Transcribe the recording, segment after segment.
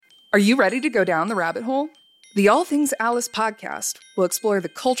Are you ready to go down the rabbit hole? The All Things Alice podcast will explore the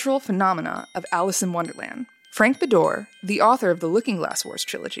cultural phenomena of Alice in Wonderland. Frank Beddor, the author of the Looking Glass Wars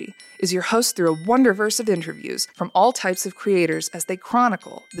trilogy, is your host through a wonderverse of interviews from all types of creators as they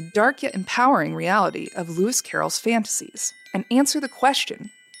chronicle the dark yet empowering reality of Lewis Carroll's fantasies and answer the question,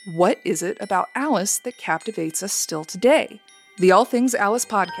 what is it about Alice that captivates us still today? The All Things Alice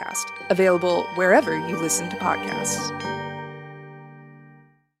podcast, available wherever you listen to podcasts.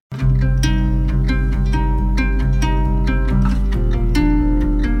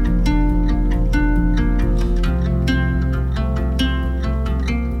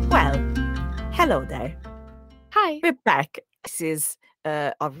 Hello there. Hi. We're back. This is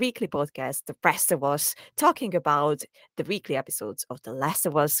our weekly podcast, The Rest of Us, talking about the weekly episodes of The Last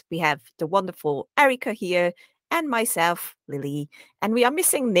of Us. We have the wonderful Erica here and myself, Lily, and we are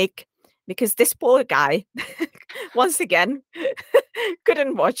missing Nick because this poor guy, once again,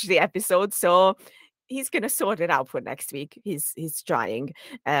 couldn't watch the episode, so he's going to sort it out for next week. He's trying.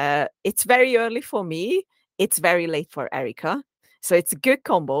 It's very early for me. It's very late for Erica. So it's a good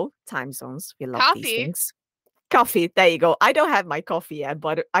combo. Time zones. We love these things. Coffee. There you go. I don't have my coffee yet,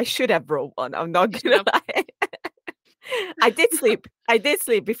 but I should have brought one. I'm not gonna lie. I did sleep. I did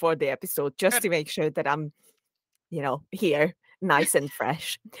sleep before the episode just to make sure that I'm, here, nice and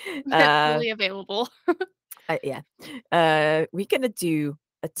fresh. Fully available. Yeah. We're gonna do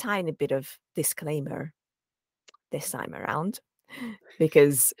a tiny bit of disclaimer this time around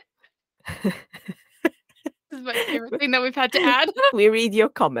because This is my favorite thing that we've had to add. We read your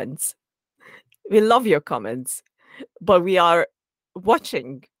comments. We love your comments. But we are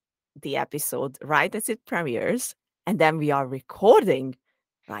watching the episode right as it premieres. And then we are recording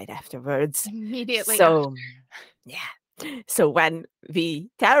right afterwards. Immediately So, after. Yeah. So when we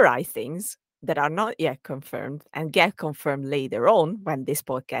terrorize things that are not yet confirmed and get confirmed later on when this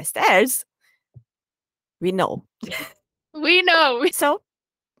podcast airs, we know. We know. So,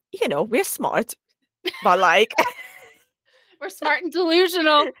 we're smart. But we're smart and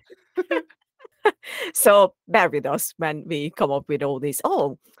delusional. So bear with us when we come up with all these.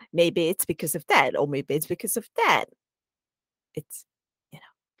 Oh, maybe it's because of that, or maybe it's because of that. It's,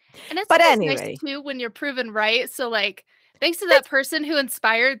 And it's but anyway, nice too when you're proven right. So thanks to that person who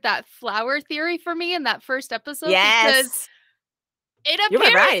inspired that flower theory for me in that first episode. Yes, because it appears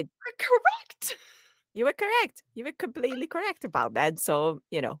you were right. Correct. You were correct. You were completely correct about that. So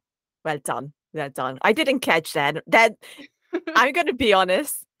well done. Well done. I didn't catch that. That I'm going to be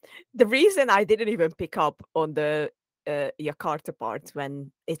honest. The reason I didn't even pick up on the Jakarta part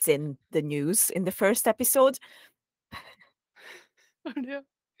when it's in the news in the first episode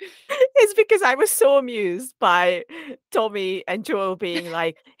is because I was so amused by Tommy and Joel being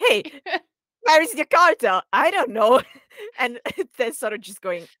like, hey, where is Jakarta? I don't know. And they're sort of just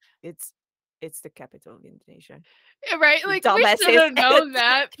going, it's the capital of Indonesia. Right? We should have known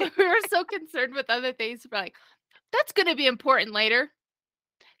that. But we were so concerned with other things. We're like, that's going to be important later.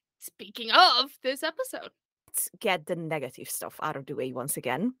 Speaking of this episode. Let's get the negative stuff out of the way once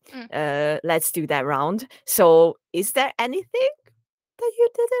again. Let's do that round. So is there anything that you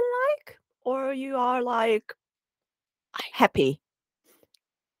didn't like? Or you are happy?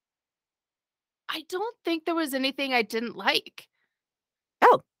 I don't think there was anything I didn't like.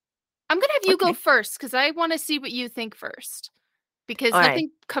 Oh. I'm going to have you go first because I want to see what you think first. Because nothing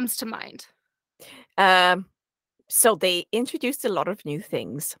comes to mind. So they introduced a lot of new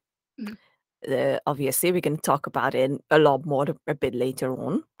things. Obviously, we're going to talk about it a lot more a bit later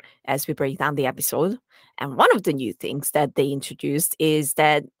on as we break down the episode. And one of the new things that they introduced is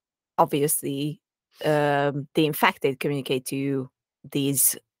that obviously the infected communicate to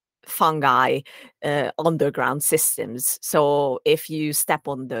these fungi underground systems. So if you step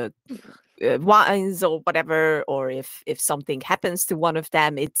on the vines or whatever, or if something happens to one of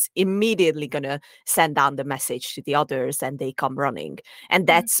them, it's immediately gonna send down the message to the others and they come running. And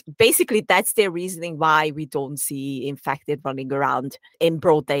that's their reasoning why we don't see infected running around in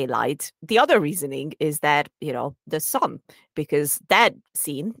broad daylight. The other reasoning is that the sun, because that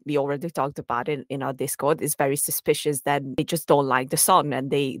scene we already talked about it in our Discord, is very suspicious that they just don't like the sun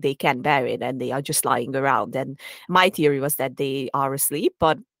and they can't bear it and they are just lying around. And my theory was that they are asleep,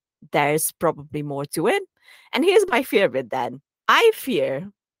 but there's probably more to it. And here's my fear with that. I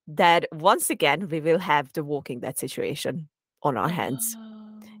fear that once again we will have the Walking Dead situation on our hands,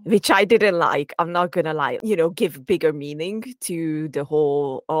 which I didn't like. I'm not gonna lie, give bigger meaning to the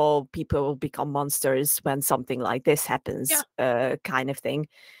whole people will become monsters when something like this happens, kind of thing.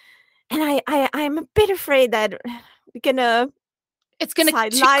 And I'm a bit afraid that it's gonna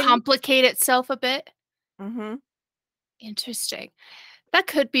complicate itself a bit. Mm-hmm. Interesting. That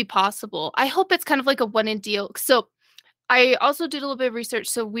could be possible. I hope it's kind of like a one-in deal. So I also did a little bit of research.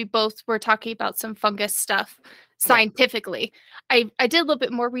 So we both were talking about some fungus stuff scientifically. Yeah. I did a little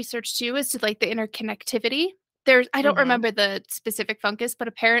bit more research too as to like the interconnectivity. I don't remember the specific fungus, but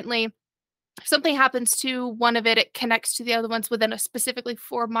apparently if something happens to one of it connects to the other ones within a specifically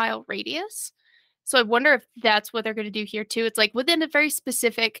 4-mile radius. So I wonder if that's what they're going to do here too. It's like within a very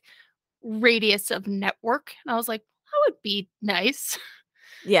specific radius of network. And I was like, that would be nice.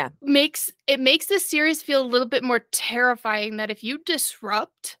 Yeah. It makes this series feel a little bit more terrifying that if you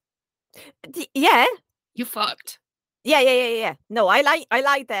disrupt, you fucked. Yeah. No, I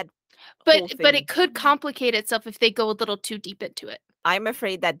like that. But it could complicate itself if they go a little too deep into it. I'm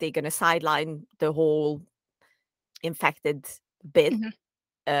afraid that they're gonna sideline the whole infected bit,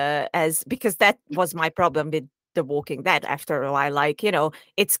 because that was my problem with The Walking Dead. After a while, like,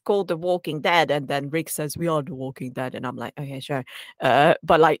 it's called The Walking Dead, and then Rick says we are The Walking Dead, and I'm like, okay, sure.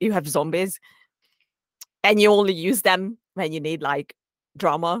 But like, you have zombies, and you only use them when you need like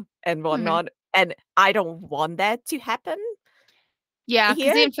drama and whatnot, and I don't want that to happen. Yeah,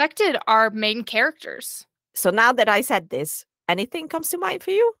 because the infected are main characters. So now that I said this, anything comes to mind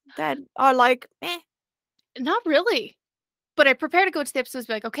for you that are like, eh? Not really. But I prepare to go to the episodes and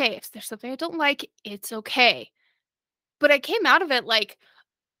be like, okay, if there's something I don't like, it's okay. But I came out of it like,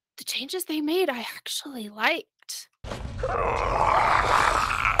 the changes they made, I actually liked.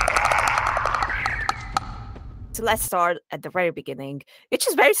 So let's start at the very beginning, which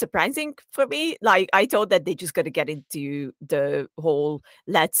is very surprising for me. Like, I thought that they just got to get into the whole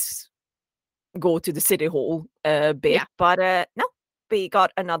let's go to the city hall bit, but no, we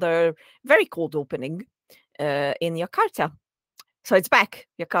got another very cold opening in Jakarta. So it's back.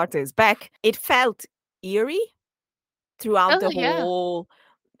 Jakarta is back. It felt eerie throughout the whole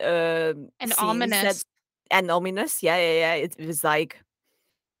and ominous. And ominous. Yeah. It was like,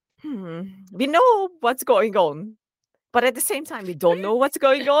 we know what's going on, but at the same time, we don't know what's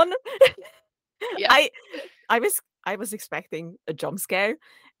going on. Yeah. I was expecting a jump scare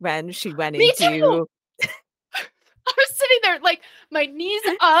when she went Me into. Too. I was sitting there like my knees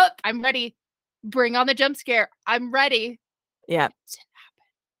up. I'm ready. Bring on the jump scare. I'm ready. Yeah.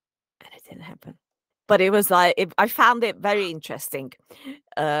 It didn't happen. But it was like, I found it very interesting,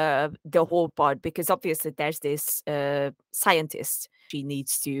 the whole part, because obviously there's this scientist. She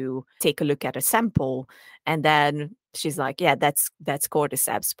needs to take a look at a sample, and then she's like, yeah, that's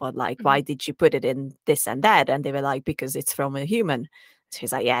cordyceps, but like, why did you put it in this and that? And they were like, because it's from a human.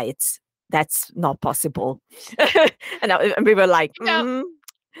 She's like, yeah, that's not possible. and we were like,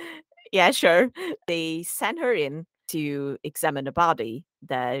 yeah, sure. They sent her in to examine a body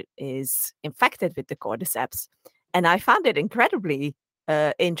that is infected with the cordyceps. And I found it incredibly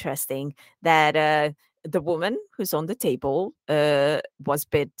interesting that the woman who's on the table was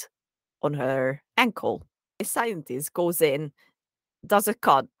bit on her ankle. The scientist goes in, does a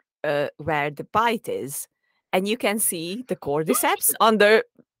cut where the bite is, and you can see the cordyceps under.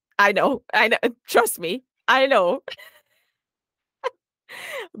 I know. Trust me, I know.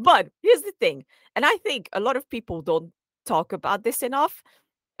 But here's the thing, and I think a lot of people don't talk about this enough.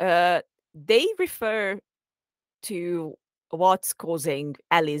 They refer to what's causing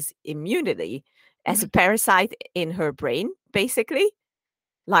Ellie's immunity as a parasite in her brain, basically.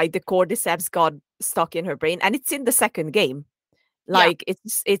 Like the cordyceps got stuck in her brain, and it's in the second game. Like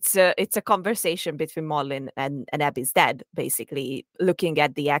it's a conversation between Marlin and Abby's dad, basically looking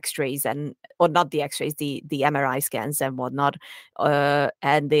at the X-rays or not the X-rays, the MRI scans and whatnot,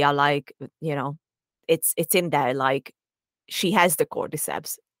 and they are like, it's in there. Like, she has the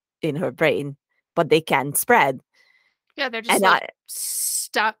cordyceps in her brain, but they can't spread. Yeah, they're just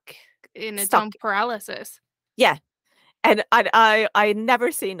stuck in its own paralysis. Yeah. And I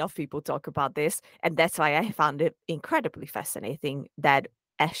never see enough people talk about this, and that's why I found it incredibly fascinating that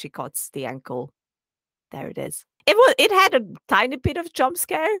as she cuts the ankle, there it is. It had a tiny bit of jump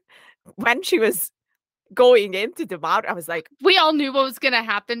scare when she was going into the mouth. I was like, we all knew what was gonna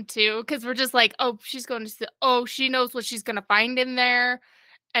happen too, because we're just like, oh, she's going to she knows what she's gonna find in there,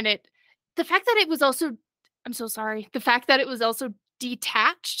 and the fact that it was also, I'm so sorry, the fact that it was also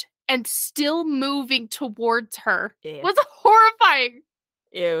detached and still moving towards her was horrifying.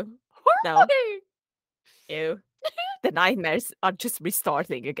 Ew. Horrifying. No. Ew. The nightmares are just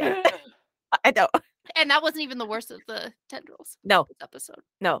restarting again. I know. And that wasn't even the worst of the tendrils. No. This episode.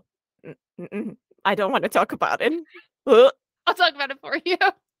 No. I don't want to talk about it. I'll talk about it for you.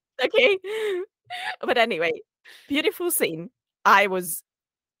 Okay. But anyway, beautiful scene. I was,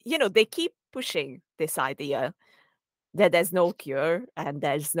 they keep pushing this idea that there's no cure and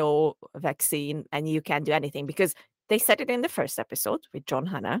there's no vaccine and you can't do anything, because they said it in the first episode with John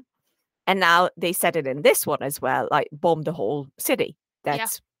Hannah, and now they said it in this one as well, like bomb the whole city.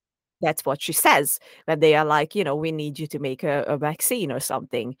 That's what she says when they are like, we need you to make a vaccine or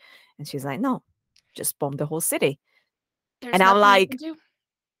something. And she's like, no, just bomb the whole city. There's and I'm nothing you like, can do.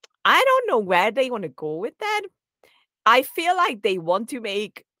 I don't know where they want to go with that. I feel like they want to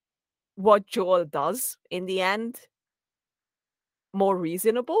make what Joel does in the end more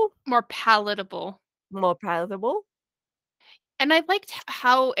reasonable, More palatable. more palatable. And I liked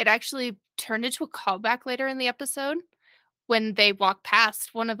how it actually turned into a callback later in the episode when they walk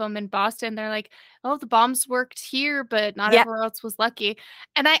past one of them in Boston. They're like, oh, the bombs worked here, but not everywhere else was lucky.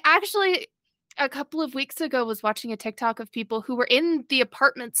 And I actually, a couple of weeks ago, was watching a TikTok of people who were in the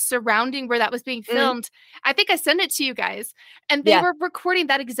apartments surrounding where that was being filmed. I think I sent it to you guys. And they were recording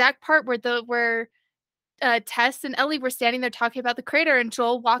that exact part where Tess and Ellie were standing there talking about the crater, and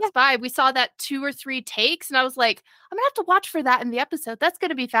Joel walks by. We saw that 2 or 3 takes, and I was like, I'm gonna have to watch for that in the episode. That's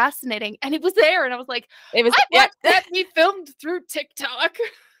gonna be fascinating. And it was there, and I was like, I watched that be filmed through TikTok.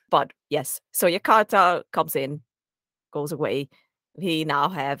 But yes, so Jakarta comes in, goes away. We now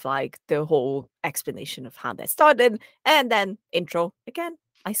have like the whole explanation of how that started, and then intro again.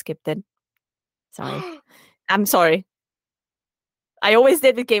 I skipped it. Sorry. I'm sorry. I always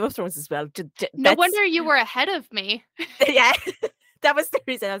did with Game of Thrones as well. No wonder you were ahead of me. Yeah, that was the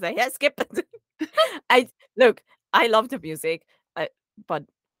reason I was like, yeah, skip it. I love the music, but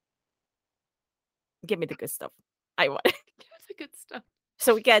give me the good stuff. I want the good stuff.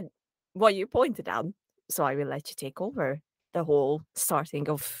 So we get what you pointed out. So I will let you take over the whole starting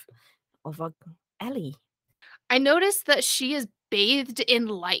of Ellie. I noticed that she is bathed in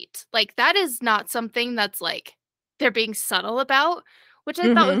light. Like, that is not something that's like they're being subtle about, which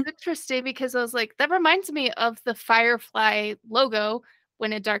I thought was interesting, because I was like, that reminds me of the Firefly logo,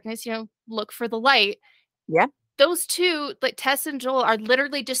 when in darkness, look for the light. Yeah. Those two, like Tess and Joel, are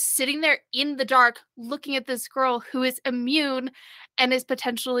literally just sitting there in the dark looking at this girl who is immune and is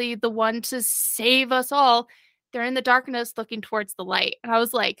potentially the one to save us all. They're in the darkness looking towards the light. And I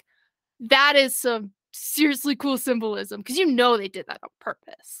was like, that is some seriously cool symbolism, because they did that on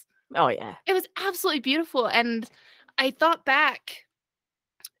purpose. Oh, yeah. It was absolutely beautiful. And I thought back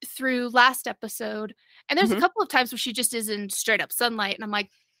through last episode, and there's a couple of times where she just is in straight up sunlight, and I'm like,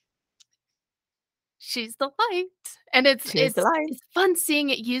 she's the light. And it's fun seeing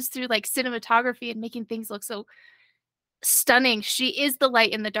it used through like cinematography and making things look so stunning. She is the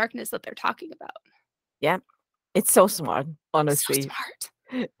light in the darkness that they're talking about. Yeah. It's so smart, honestly. So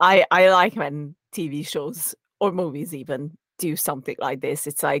smart. I like when TV shows or movies even do something like this.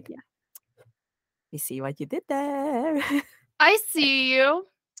 It's like, we see what you did there. I see you.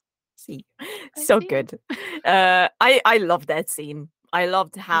 See. So good. I love that scene. I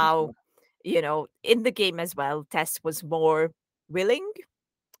loved how, in the game as well, Tess was more willing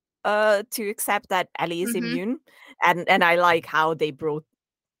to accept that Ellie is immune. And I like how they brought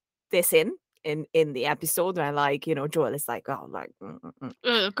this in the episode. I like, Joel is like, oh, like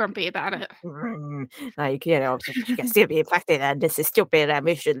grumpy about it. Like, she can still be infected, and this is stupid, and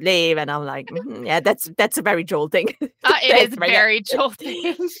we should leave. And I'm like, yeah, that's a very Joel thing. It is very Joel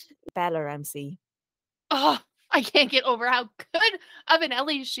thing. Bella Ramsey. Oh, I can't get over how good of an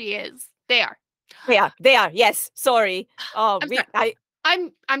Ellie she is. They are. Yes. Sorry. Oh,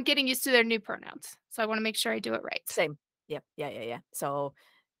 I'm getting used to their new pronouns, so I want to make sure I do it right. Same. Yep. Yeah. So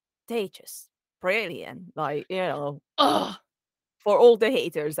they just brilliant. Like, for all the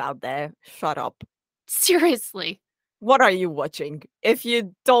haters out there, shut up. Seriously. What are you watching? If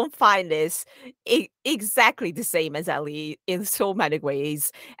you don't find this exactly the same as Ellie in so many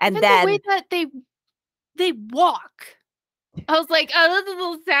ways, and even then the way that they walk, I was like, oh, that's a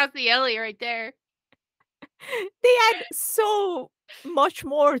little sassy Ellie right there. They had so much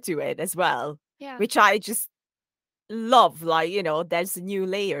more to it as well, which I just love. Like, there's a new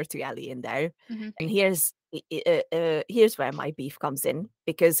layer to Ellie in there, and here's where my beef comes in,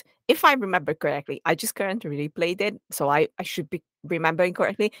 because if I remember correctly, I just currently replayed it, so I should be remembering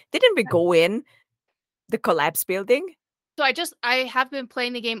correctly. Didn't we go in the collapse building? So I have been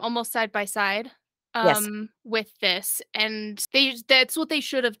playing the game almost side by side with this, and that's what they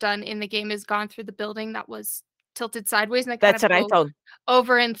should have done in the game, is gone through the building that was tilted sideways, and that's what I thought,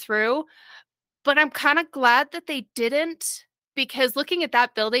 over and through. But I'm kind of glad that they didn't, because looking at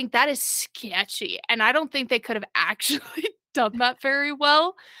that building, that is sketchy, and I don't think they could have actually done that very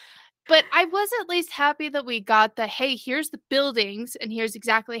well. But I was at least happy that we got the, hey, here's the buildings, and here's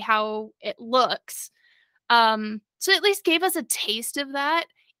exactly how it looks. So at least gave us a taste of that,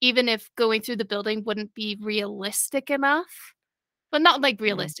 even if going through the building wouldn't be realistic enough. But not like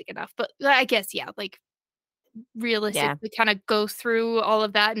realistic enough, but I guess, like realistically kind of go through all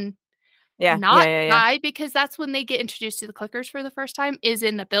of that and Yeah. not Yeah. die, because that's when they get introduced to the clickers for the first time, is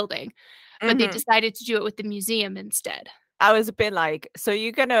in the building. But they Mhm. decided to do it with the museum instead. I was a bit like, so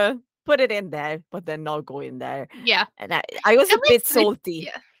you're gonna put it in there, but then not go in there. Yeah. And I was At a bit least they,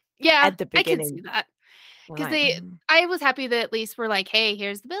 salty yeah, at the I can see beginning. that. Because Like, I was happy that at least we're like, hey,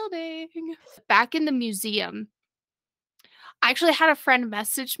 here's the building. Back in the museum, I actually had a friend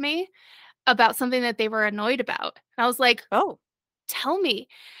message me about something that they were annoyed about. And I was like, oh, tell me.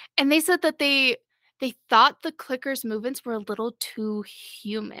 And they said that they thought the clickers' movements were a little too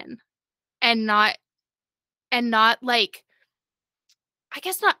human and not like, I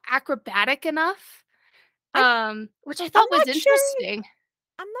guess not acrobatic enough. Which I I'm thought was not sure. interesting.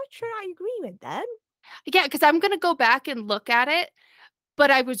 I'm not sure I agree with that. Yeah, because I'm gonna go back and look at it,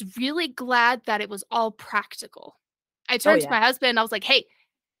 but I was really glad that it was all practical. I Oh turned to yeah. my husband, I was like, "Hey,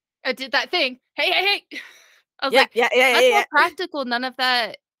 I did that thing. Hey, hey, hey." I was Yeah, like, yeah, yeah, yeah, "That's all yeah. practical. None of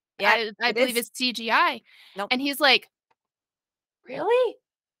that Yeah, I it believe is. is CGI." Nope. And he's like, "Really?"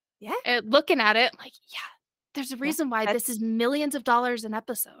 Yeah, Looking at it, I'm like, "Yeah, there's a yeah. reason why this That's is millions of dollars an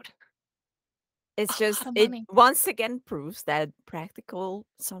episode. A it's lot just of it money." once again proves that practical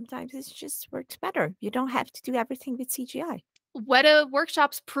sometimes it just works better. You don't have to do everything with CGI. Weta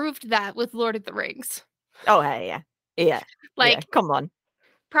Workshops proved that with Lord of the Rings. Oh yeah, yeah. Yeah. Yeah. Like, Come on.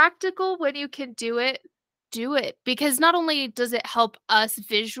 practical, when you can do it, because not only does it help us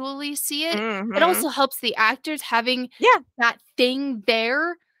visually see it, it Hmm. also helps the actors having Yeah. that thing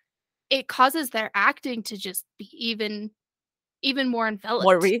there. It causes their acting to just be even more More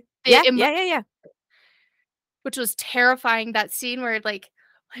enveloped. yeah, yeah, yeah, yeah. Which was terrifying, that scene where, like,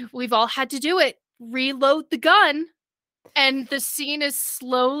 we've all had to do it, reload the gun, and the scene is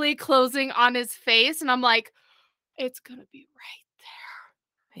slowly closing on his face, and I'm like, "It's gonna be right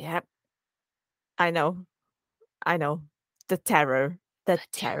there." Yep. I know. I know. The terror. The The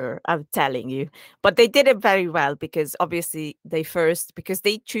terror. terror, I'm telling you. But they did it very well because obviously because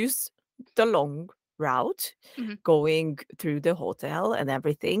they choose the long route Mhm. going through the hotel and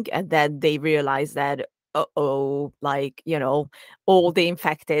everything. And then they realize that, oh, like, all the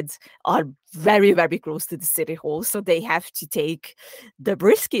infected are very, very close to the city hall. So they have to take the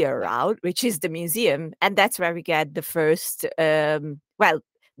riskier route, which is the museum. And that's where we get the first,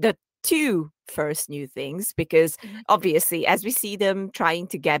 the two first new things, because Mhm. obviously as we see them trying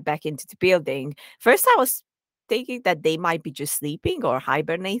to get back into the building, first I was thinking that they might be just sleeping or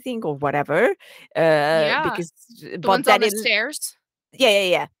hibernating or whatever, Yeah. because The but ones on then the it stairs.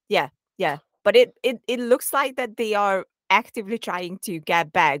 yeah, but it looks like that they are actively trying to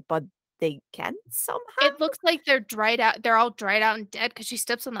get back, but they can't somehow. It looks like they're dried out. They're all dried out and dead because she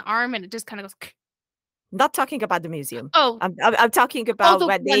steps on the arm and it just kind of goes. Not talking about the museum. Oh, I'm talking oh, about the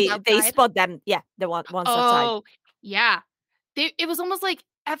when ones they outside. spot them. Yeah, the ones outside. Oh, yeah. It was almost like,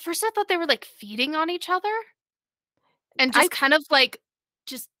 at first I thought they were like feeding on each other and I just kind of like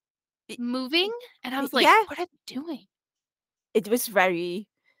just y- moving. And I was like, yeah, what are they doing? it was very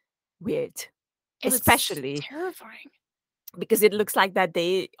weird, It was especially terrifying. because it looks like that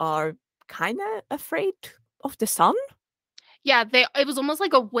they are kind of afraid of the sun. Yeah, it was almost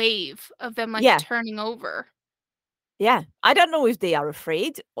like a wave of them like Yeah, turning over. yeah. I don't know if they are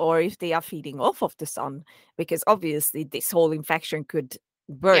afraid or if they are feeding off of the sun, because obviously this whole infection could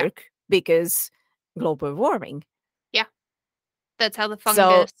Yeah. work because global warming. Yeah. That's how the So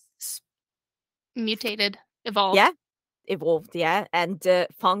fungus mutated, evolved. yeah, evolved. Yeah, and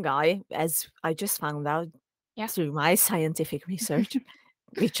fungi, as I just found out Yeah. through my scientific research,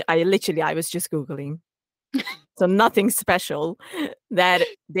 which I was just googling. So nothing special, that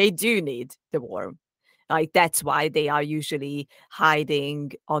they do need the warmth. Like that's why they are usually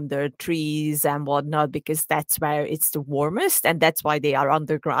hiding under trees and whatnot, because that's where it's the warmest, and that's why they are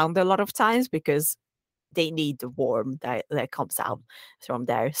underground a lot of times, because they need the warmth that comes out from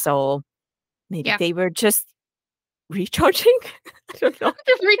there. So maybe Yeah. they were just recharging. I don't know.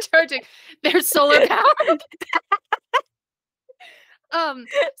 They're recharging their solar power.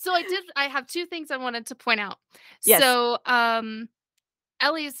 So I have two things I wanted to point out. Yes. So,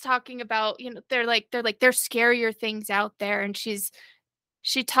 Ellie's talking about, they're there's scarier things out there, and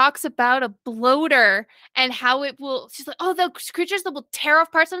she talks about a bloater and how she's like, "Oh, the creatures that will tear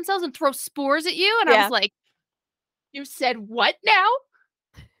off parts of themselves and throw spores at you." And I was Yeah. like, "You said what now?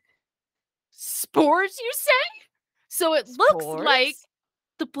 Spores, you say?" So it looks like Spores?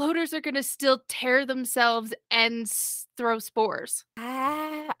 the bloaters are going to still tear themselves and throw spores.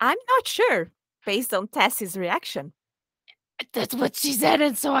 I'm not sure based on Tess's reaction. That's what she said,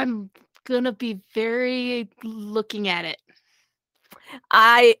 and so I'm gonna be very looking at it.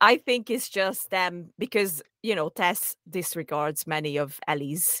 I think it's just them because Tess disregards many of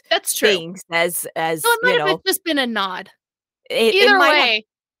Ellie's That's true. things as So it might have just been a nod. Either way,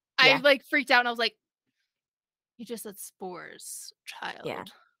 I like freaked out and I was like, you just said spores, child. Yeah.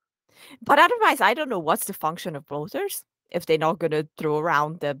 But otherwise, I don't know what's the function of bloaters if they're not going to throw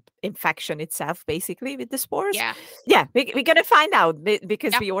around the infection itself, basically, with the spores. Yeah, we're going to find out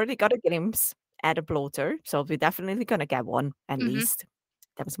because we already got a glimpse at a bloater. So we're definitely going to get one at least.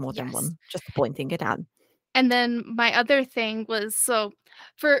 There was more than one, just pointing it out. And then my other thing was, so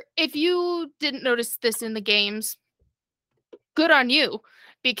if you didn't notice this in the games, good on you,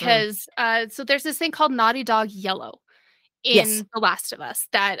 because so there's this thing called Naughty Dog Yellow in The Last of Us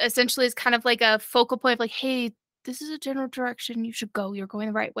that essentially is kind of like a focal point of like, hey, this is a general direction you should go. You're going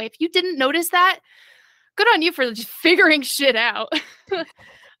the right way. If you didn't notice that, good on you for just figuring shit out.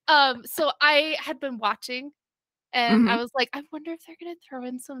 So I had been watching and I was like, I wonder if they're going to throw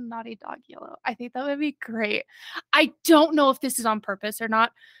in some Naughty Dog Yellow. I think that would be great. I don't know if this is on purpose or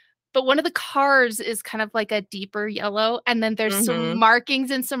not, but one of the cars is kind of like a deeper yellow. And then there's some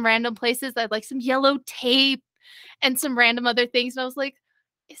markings in some random places that like some yellow tape and some random other things. And I was like,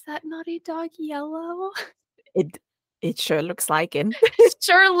 is that Naughty Dog Yellow? It sure looks like it. It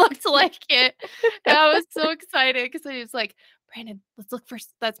sure looked like it. And I was so excited because I was like, Brandon, let's look for,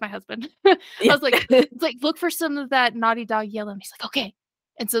 that's my husband. I was like, look for some of that Naughty Dog Yellow. And he's like, okay.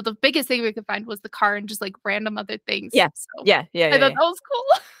 And so the biggest thing we could find was the car and just like random other things. Yeah. So Yeah. I thought that was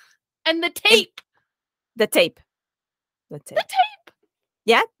cool. And the tape. The tape.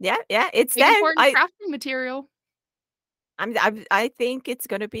 Yeah. It's there. Important crafting material. I think it's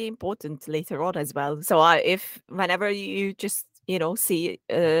going to be important later on as well. So whenever you just see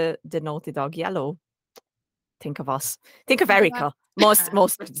the Naughty Dog Yellow, think of us. Think of Erica most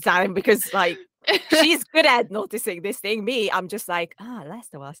of the time because like she's good at noticing this thing. Me, I'm just like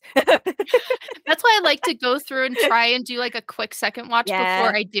Last of Us. That's why I like to go through and try and do like a quick second watch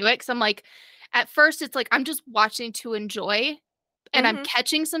before I do it. Because I'm like, at first it's like I'm just watching to enjoy. And I'm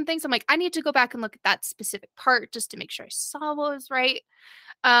catching some things. I'm like, I need to go back and look at that specific part just to make sure I saw what was right.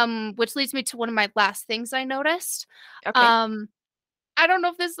 Which leads me to one of my last things I noticed. Okay. I don't know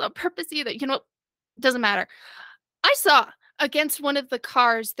if this is on purpose either. You know what? Doesn't matter. I saw against one of the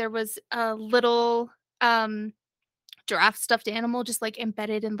cars, there was a little giraffe stuffed animal just like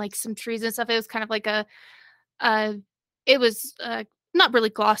embedded in like some trees and stuff. It was kind of like it was not really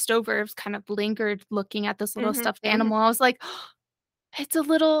glossed over. It was kind of lingered looking at this little stuffed animal. I was like, oh, it's a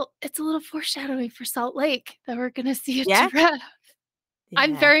little foreshadowing for Salt Lake that we're gonna see a giraffe. Yeah.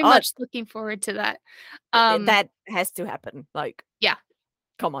 I'm very much looking forward to that. That has to happen. Like,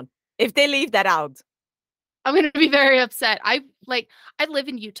 come on. If they leave that out, I'm gonna be very upset. I live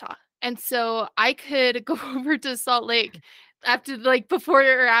in Utah, and so I could go over to Salt Lake before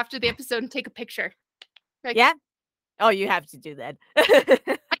or after the episode and take a picture. Like, yeah. Oh, you have to do that. I could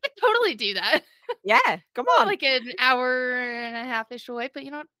totally do that. Yeah, come on. Like an hour and a half-ish away, but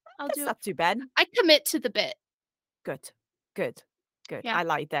you know what? That's do it. Not too bad. I commit to the bit. Good. Yeah. I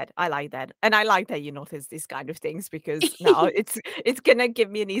like that. And I like that you notice these kind of things because now it's gonna give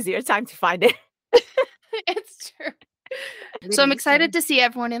me an easier time to find it. It's true. So I'm excited to see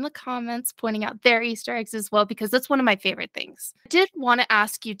everyone in the comments pointing out their Easter eggs as well, because that's one of my favorite things. I did want to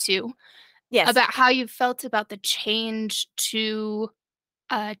ask you too about how you felt about the change to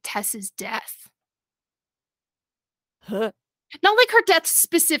Tess's death. Huh. Not like her death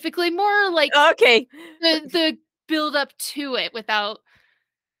specifically, more like the build up to it without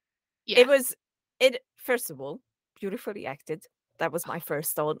it first of all, beautifully acted. That was my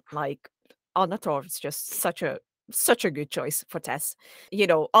first thought. Like Anna Torv is just such a good choice for Tess.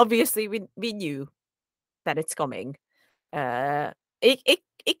 Obviously we knew that it's coming.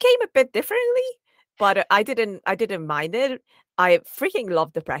 It came a bit differently, but I didn't mind it. I freaking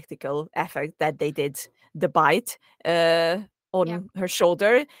love the practical effect that they did, the bite on her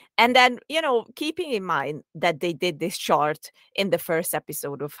shoulder. And then, keeping in mind that they did this chart in the first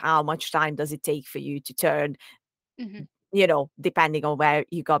episode of how much time does it take for you to turn, depending on where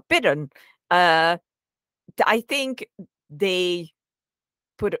you got bitten. I think they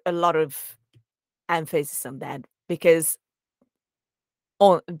put a lot of emphasis on that because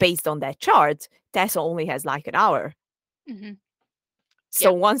based on that chart, Tessa only has like an hour.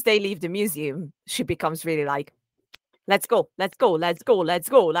 So once they leave the museum, she becomes really like, let's go. Like, we have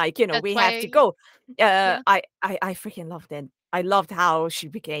to go. I freaking loved it. I loved how she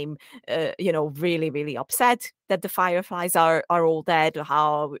became, really, really upset that the fireflies are all dead.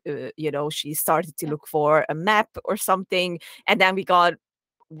 How, she started to look for a map or something. And then we got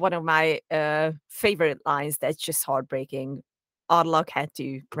one of my favorite lines that's just heartbreaking. Our luck had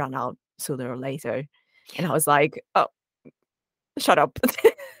to run out sooner or later. And I was like, oh, shut up.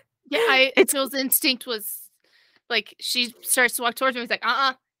 Yeah, Joel's instinct was like, she starts to walk towards me. He's like,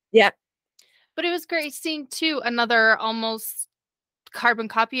 Yeah. But it was great seeing too another almost carbon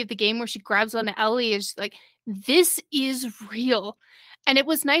copy of the game where she grabs onto Ellie. Is like, this is real. And it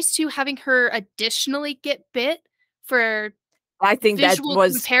was nice too having her additionally get bit for I think visual that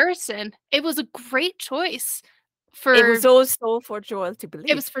was comparison. It was a great choice it was also for Joel to believe.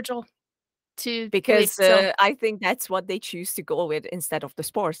 It was for Joel to because believe, so. I think that's what they choose to go with instead of the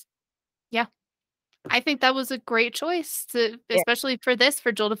spores. Yeah. I think that was a great choice especially for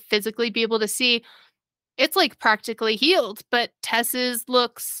Joel to physically be able to see it's like practically healed, but Tess's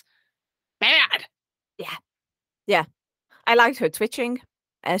looks bad. Yeah. Yeah. I liked her twitching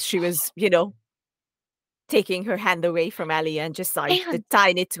as she was, taking her hand away from Ellie and just like the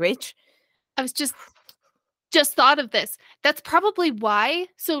tiny twitch. I was just thought of this. That's probably why.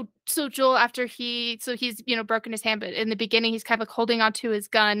 So Joel, after he's broken his hand, but in the beginning he's kind of like holding onto his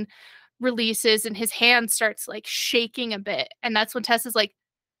gun, releases, and his hand starts like shaking a bit. And that's when Tess is like,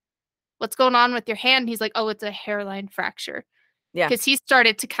 what's going on with your hand? And he's like, oh, it's a hairline fracture. Yeah. Because he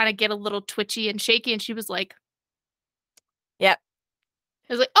started to kind of get a little twitchy and shaky, and she was like, yeah.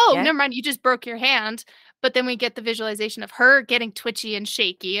 I was like, oh, never mind, you just broke your hand. But then we get the visualization of her getting twitchy and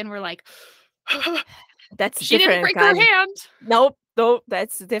shaky, and we're like, that's she didn't break her hand. Nope,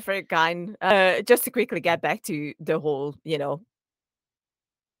 that's a different kind. Just to quickly get back to the whole,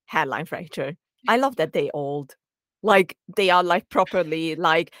 hairline fracture. I love that they old. Like, they are like properly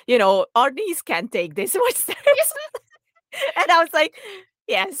like, our knees can't take this much steps. And I was like,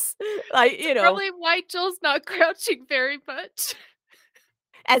 yes. Like, probably why Joel's not crouching very much.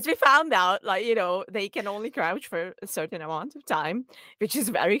 As we found out, like, they can only crouch for a certain amount of time, which is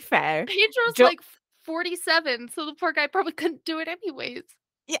very fair. Pedro's like 47, so the poor guy probably couldn't do it anyways.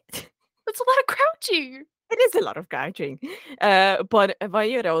 Yeah. That's a lot of crouching. It is a lot of crouching. But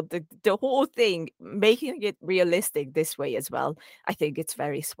the whole thing, making it realistic this way as well, I think it's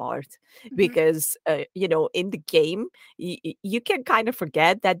very smart. Because, in the game, you can kind of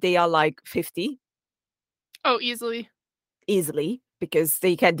forget that they are like 50. Oh, easily. Easily. Because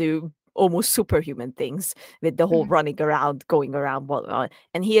they can do almost superhuman things with the whole running around, going around, whatnot.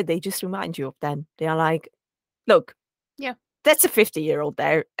 And here they just remind you of them. They are like, look, yeah, that's a 50-year-old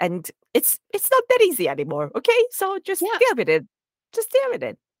there, and it's not that easy anymore. Okay, so just deal with it. Just deal with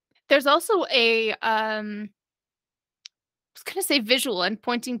it. There's also a I was gonna say visual and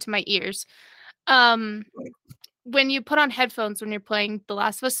pointing to my ears. When you put on headphones when you're playing The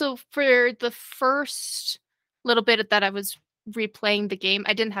Last of Us. So for the first little bit that I was replaying the game,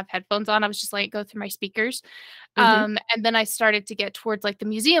 I didn't have headphones on. I was just letting it go through my speakers. And then I started to get towards like the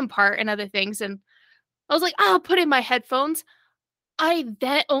museum part and other things, and I was like, I'll put in my headphones. I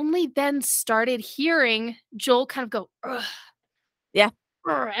only then started hearing Joel kind of go, ugh, yeah,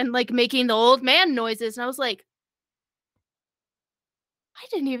 and like making the old man noises, and I was like, I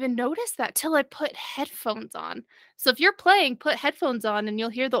didn't even notice that till I put headphones on. So if you're playing, put headphones on and you'll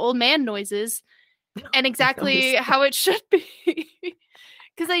hear the old man noises and exactly how it should be.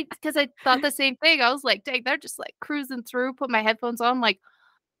 Because I thought the same thing. I was like, dang, they're just like cruising through, put my headphones on, like,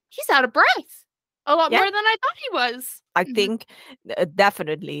 he's out of breath. A lot more than I thought he was. I think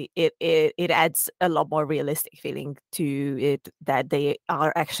definitely it adds a lot more realistic feeling to it, that they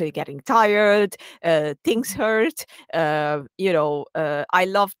are actually getting tired, things hurt. I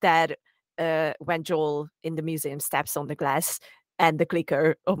love that when Joel in the museum steps on the glass and the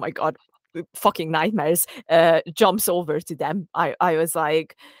clicker, oh my God, fucking nightmares, jumps over to them. I was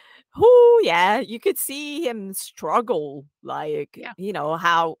like, oh yeah, you could see him struggle, like,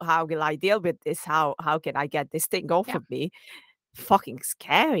 how will I deal with this? How can I get this thing off of me? Fucking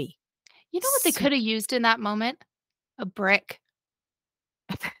scary. You know what they could have used in that moment? A brick.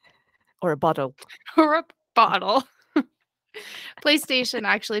 Or a bottle. Or a bottle. PlayStation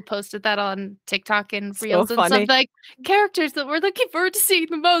actually posted that on TikTok and Reels and stuff, like characters that we're looking forward to seeing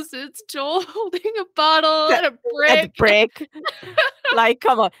the most. It's Joel holding a bottle and a brick. And a brick. Like,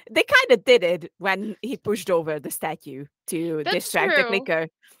 come on. They kind of did it when he pushed over the statue to distract the clicker.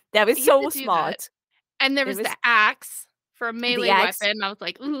 That was so smart. And there was the axe for a melee weapon. I was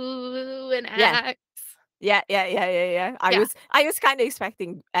like, ooh, an axe. Yeah. I was kind of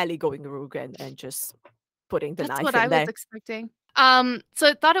expecting Ellie going rogue and just putting the knife in there. That's what I was expecting. So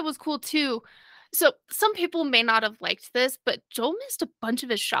I thought it was cool too. So some people may not have liked this, but Joel missed a bunch of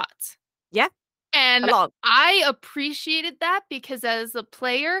his shots. Yeah. And I appreciated that because as a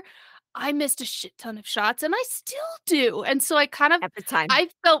player, I missed a shit ton of shots and I still do. And so I kind of, every time, I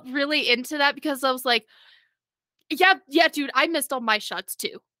felt really into that because I was like, yeah, dude, I missed all my shots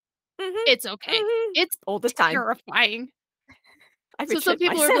too. It's okay. It's all the time. terrifying. I So some reject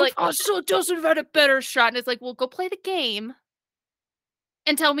people would be like, myself. "Oh, so Joseph had a better shot," and it's like, "Well, go play the game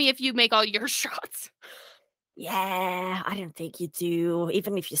and tell me if you make all your shots." Yeah, I don't think you do,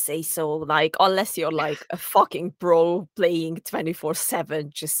 even if you say so. Like, unless you're like a fucking pro playing 24/7,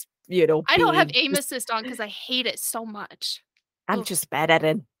 just I don't have being. aim assist on because I hate it so much. I'm Ugh. just bad at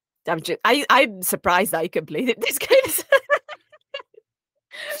it. I'm surprised I completed this game.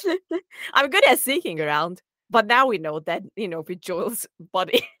 I'm good at sneaking around, but now we know that with Joel's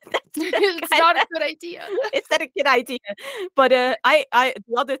body, It's not a good idea. it's not a good idea. But the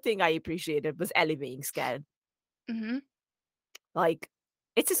other thing I appreciated was Ellie being scared. hmm Like,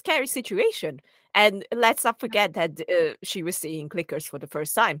 it's a scary situation, and let's not forget that she was seeing clickers for the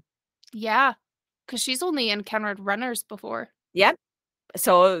first time. Yeah, because she's only encountered runners before. Yeah,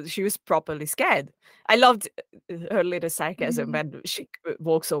 so she was properly scared. I loved her little sarcasm Mhm. when she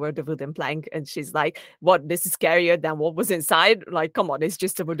walks over the wooden plank and she's like, "What? This is scarier than what was inside? Like, come on, it's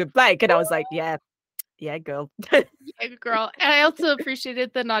just a wooden plank." And I was like, "Yeah, yeah, girl." Yeah, girl. And I also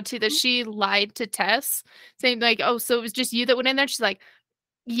appreciated the nod too that she lied to Tess, saying like, "Oh, so it was just you that went in there?" She's like,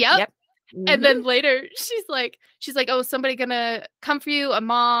 "Yep." Yep. And Mhm. then later she's like, "Oh, somebody gonna come for you? A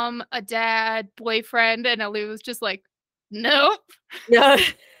mom, a dad, boyfriend?" And Ellie was just like, "Nope, Yeah.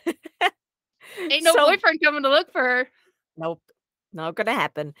 ain't no So boyfriend coming to look for her." nope, not gonna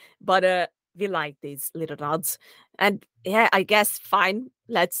happen. But we like these little nods, and yeah, I guess fine.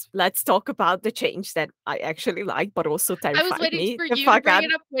 Let's talk about the change that I actually like, but also I was terrified waiting me for the you to fuck bring out.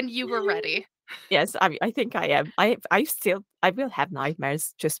 it up when you were ready. Yes, I think I am. I will have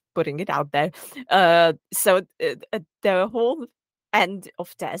nightmares. Just putting it out there. So the whole end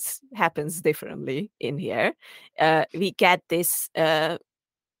of Tess happens differently in here. We get this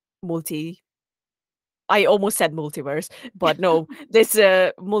multi. I almost said multiverse, but no, this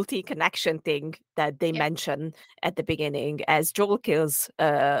multi-connection thing that they Yeah. mention at the beginning as Joel kills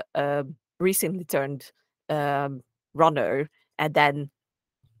recently turned um, runner, and then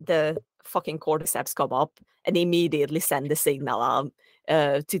the fucking cordyceps come up and immediately send the signal out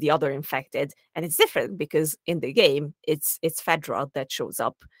to the other infected. And it's different because in the game it's Fedra that shows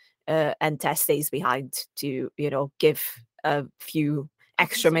up, and Tess stays behind to give a few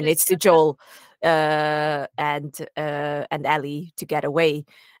extra So it is minutes to Joel and Ellie to get away.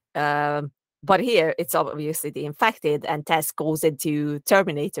 But here it's obviously the infected, and Tess goes into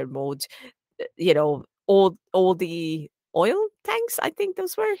Terminator mode. All the oil tanks, I think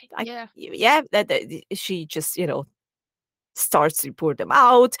those were. Yeah. Yeah, she just starts to pour them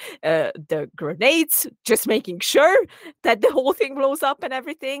out. The grenades, just making sure that the whole thing blows up and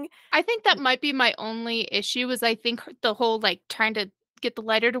everything. I think that might be my only issue is I think the whole like trying to get the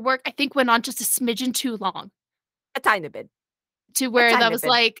lighter to work, I think went on just a smidgen too long A tiny bit. to A where that tiny was bit.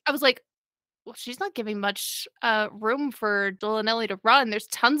 like, I was like, well, she's not giving much room for Joel and Ellie to run. There's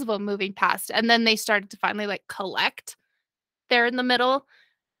tons of them moving past. And then they started to finally like collect there in the middle.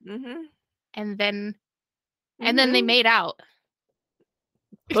 Mm-hmm. And then they made out.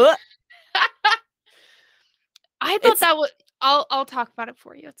 But I thought it's that was I'll talk about it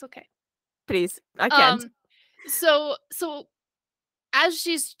for you. It's okay. please, I can't. So as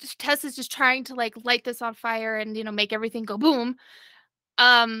Tess is just trying to like light this on fire and make everything go boom.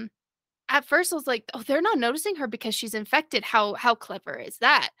 At first I was like, oh, they're not noticing her because she's infected. How clever is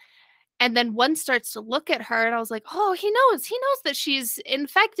that? And then one starts to look at her and I was like, oh, he knows that she's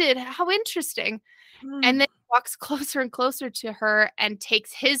infected. How interesting. And then he walks closer and closer to her and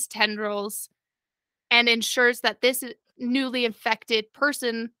takes his tendrils and ensures that this newly infected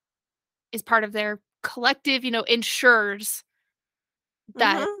person is part of their collective, ensures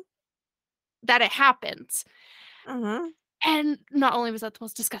that Mhm, it happens. mhm. And not only was that the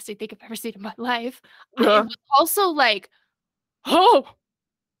most disgusting thing I've ever seen in my life, it Uh, was also like, oh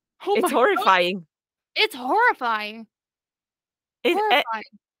it's my god, horrifying. it's horrifying. It, it Horrifying.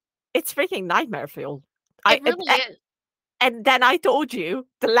 it's freaking nightmare fuel. It really is. And then I told you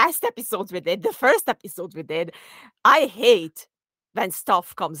the last episode we did, the first episode we did, I hate when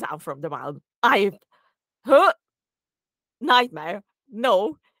stuff comes out from the mouth. Huh, nightmare.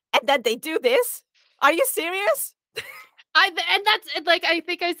 No. And then they do this. Are you serious? And that's like, I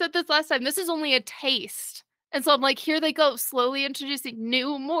think I said this last time. This is only a taste. And so I'm like, here they go, slowly introducing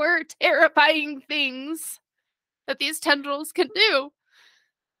new, more terrifying things that these tendrils can do.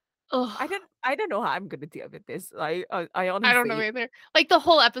 Ugh. I don't know how I'm gonna deal with this. I I don't know honestly. either. Like the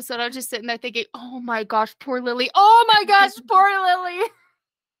whole episode, I was just sitting there thinking, oh my gosh, poor Lily. Oh my gosh, poor Lily.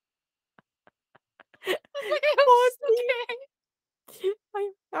 I was like, Poor it's okay.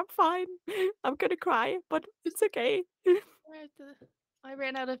 I'm fine. I'm gonna cry, but it's okay. I have to I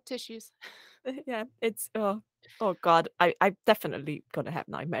ran out of tissues. Yeah, it's oh god, I'm definitely gonna have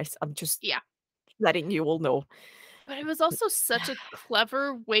nightmares. I'm just Yeah. letting you all know. But it was also such a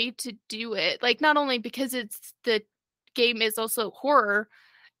clever way to do it. Like, not only because the game is also horror.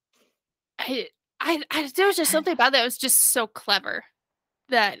 There was just something about that was just so clever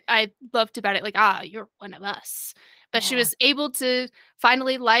that I loved about it. Like, you're one of us. But she Yeah. was able to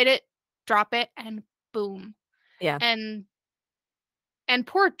finally light it, drop it, and boom. Yeah. And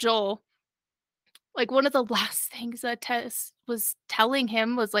poor Joel, like, one of the last things that Tess was telling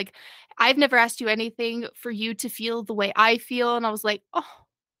him was like, "I've never asked you anything for you to feel the way I feel." And I was like, oh,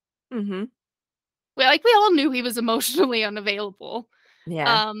 Mm-hmm. well, like, we all knew he was emotionally unavailable.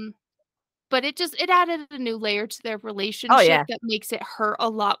 Yeah. Um, but it added a new layer to their Oh relationship yeah. that makes it hurt a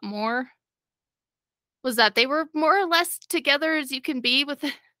lot more. Was that they were more or less together as you can be with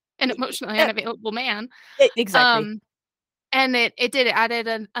an emotionally Yeah, unavailable man. exactly. Um, and it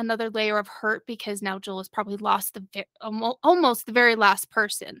added another layer of hurt because now Joel has probably lost almost the very last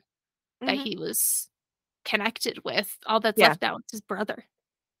person that Mm-hmm. he was connected with. All that's Yeah. left now is his brother.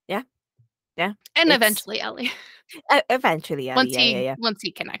 Yeah. Yeah. And It's eventually Ellie. eventually, Ellie. Yeah. Once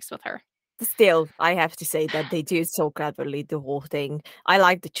he connects with her. Still, I have to say that they do so cleverly the whole thing. I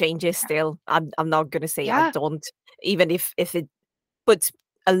like the changes still. I'm not gonna say I Yeah. don't, even if it puts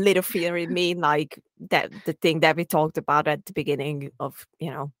a little fear in me, like that the thing that we talked about at the beginning of,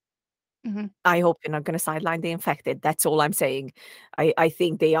 Mhm. I hope you're not gonna sideline the infected. That's all I'm saying. I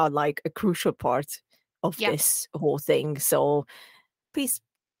think they are like a crucial part of Yeah. this whole thing. So please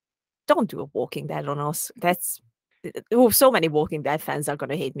don't do a Walking Dead on us. That's so many Walking Dead fans are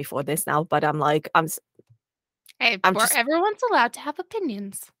gonna hate me for this now, but I'm like, Hey, I'm just everyone's allowed to have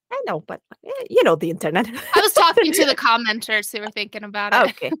opinions. I know, but the internet. I was talking to the commenters who were thinking about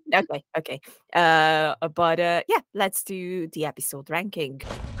it. Okay. But yeah, let's do the episode ranking.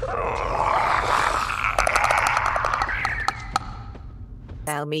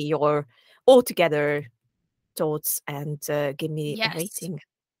 Tell me your altogether thoughts and give me a Yes. rating.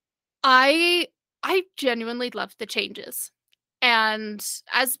 I genuinely loved the changes. And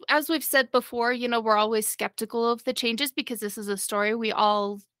as we've said before, we're always skeptical of the changes because this is a story we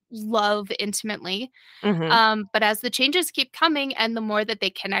all love intimately. Mm-hmm. But as the changes keep coming and the more that they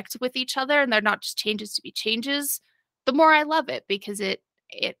connect with each other and they're not just changes to be changes, the more I love it because it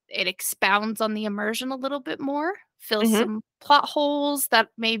expounds on the immersion a little bit more, fills Mm-hmm. some plot holes that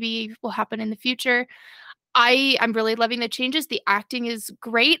maybe will happen in the future. I'm really loving the changes. The acting is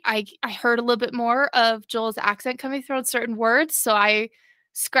great. I heard a little bit more of Joel's accent coming through on certain words, so I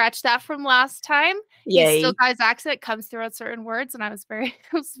scratched that from last time. He's still Yay. got his accent comes through on certain words, and I was very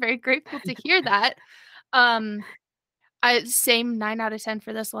I was very grateful to hear that. I same 9 out of 10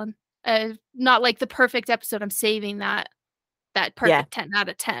 for this one. Not like the perfect episode. I'm saving that Yeah. perfect 10 out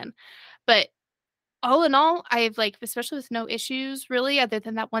of 10. But all in all, I've like, especially with no issues really, other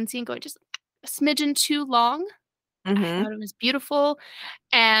than that one scene going just a smidgen too long. I Mm-hmm. thought it was beautiful,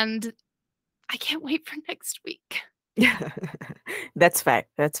 and I can't wait for next week. That's fair.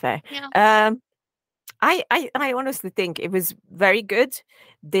 Yeah. I honestly think it was very good.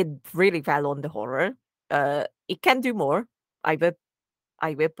 Did really well on the horror. It can do more. I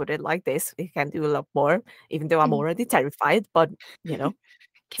will put it like this. It can do a lot more, even though I'm Mhm. already terrified. But Give us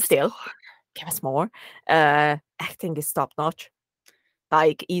still, more. give us more. Acting is top notch.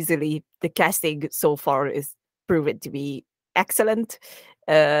 Like easily, the casting so far is proven to be excellent.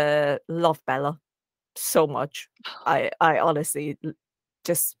 Love Bella so much. I honestly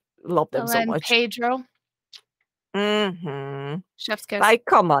just love them Bella so and much. Pedro. Mm-hmm. Chef's kiss. Like,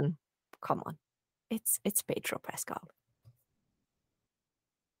 come on. It's Pedro Pascal.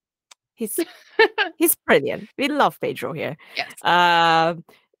 He's brilliant. We love Pedro here. Yes.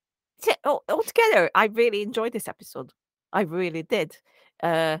 Altogether, I really enjoyed this episode. I really did.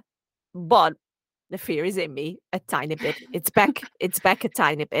 But the fear is in me a tiny bit. It's back. It's back a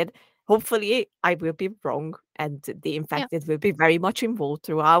tiny bit. Hopefully, I will be wrong, and the infected will be very much involved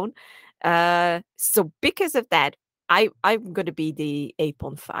throughout. So because of that, I'm gonna be the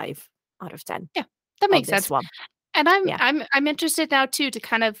 8.5 out of 10 Yeah, that on makes this sense. one. And Yeah. I'm interested now too to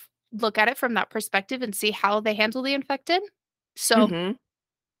kind of look at it from that perspective and see how they handle the infected. So Mhm.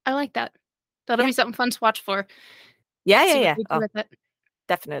 I like that. That'll Yeah. be something fun to watch for. Yeah. See what Yeah. they do Oh, with it.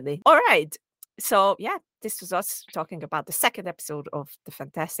 definitely. All right. So yeah, this was us talking about the second episode of the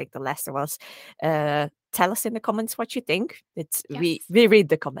fantastic The Last of Us. Tell us in the comments what you think. We read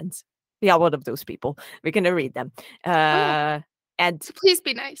the comments. We are one of those people. We're gonna read them. And So please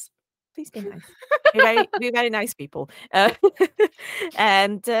be nice. please be nice. Be very nice people.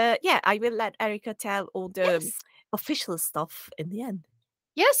 And yeah, I will let Erica tell all the official stuff in the end.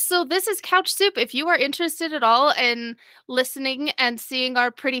 Yes, so this is Couch Soup. If you are interested at all in listening and seeing our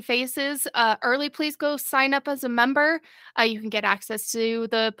pretty faces early, please go sign up as a member. You can get access to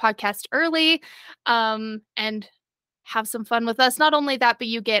the podcast early and have some fun with us. Not only that, but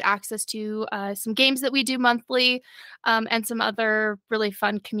you get access to some games that we do monthly and some other really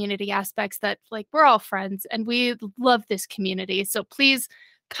fun community aspects that, like, we're all friends and we love this community. So please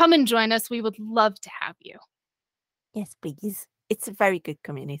come and join us. We would love to have you. Yes, please. It's a very good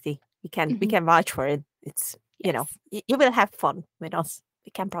community. We can vouch for it. It's you will have fun with us.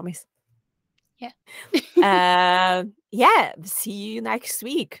 We can promise. Yeah. See you next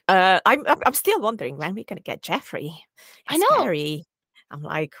week. I'm still wondering when we're gonna get Jeffrey. I know. Barry. I'm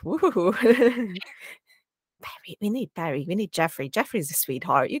like, woohoo. Barry, we need Barry. We need Jeffrey. Jeffrey's a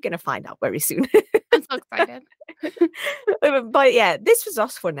sweetheart. You're gonna find out very soon. I'm so excited. But yeah, this was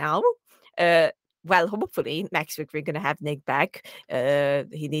us for now. Well, hopefully next week we're going to have Nick back.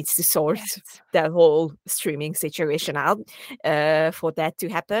 He needs to sort the whole streaming situation out for that to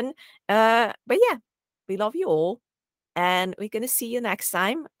happen. But yeah, we love you all. And we're going to see you next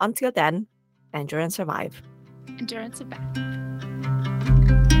time. Until then, endure and survive. Endurance and back.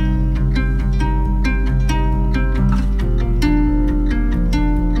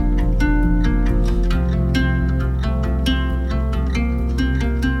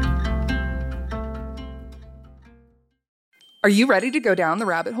 Are you ready to go down the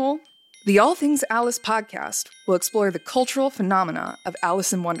rabbit hole? The All Things Alice podcast will explore the cultural phenomena of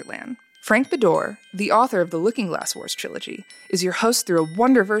Alice in Wonderland. Frank Beddor, the author of the Looking Glass Wars trilogy, is your host through a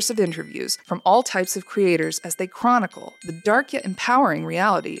wonderverse of interviews from all types of creators as they chronicle the dark yet empowering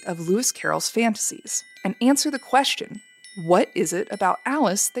reality of Lewis Carroll's fantasies and answer the question, what is it about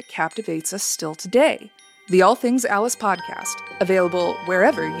Alice that captivates us still today? The All Things Alice podcast, available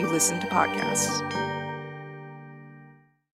wherever you listen to podcasts.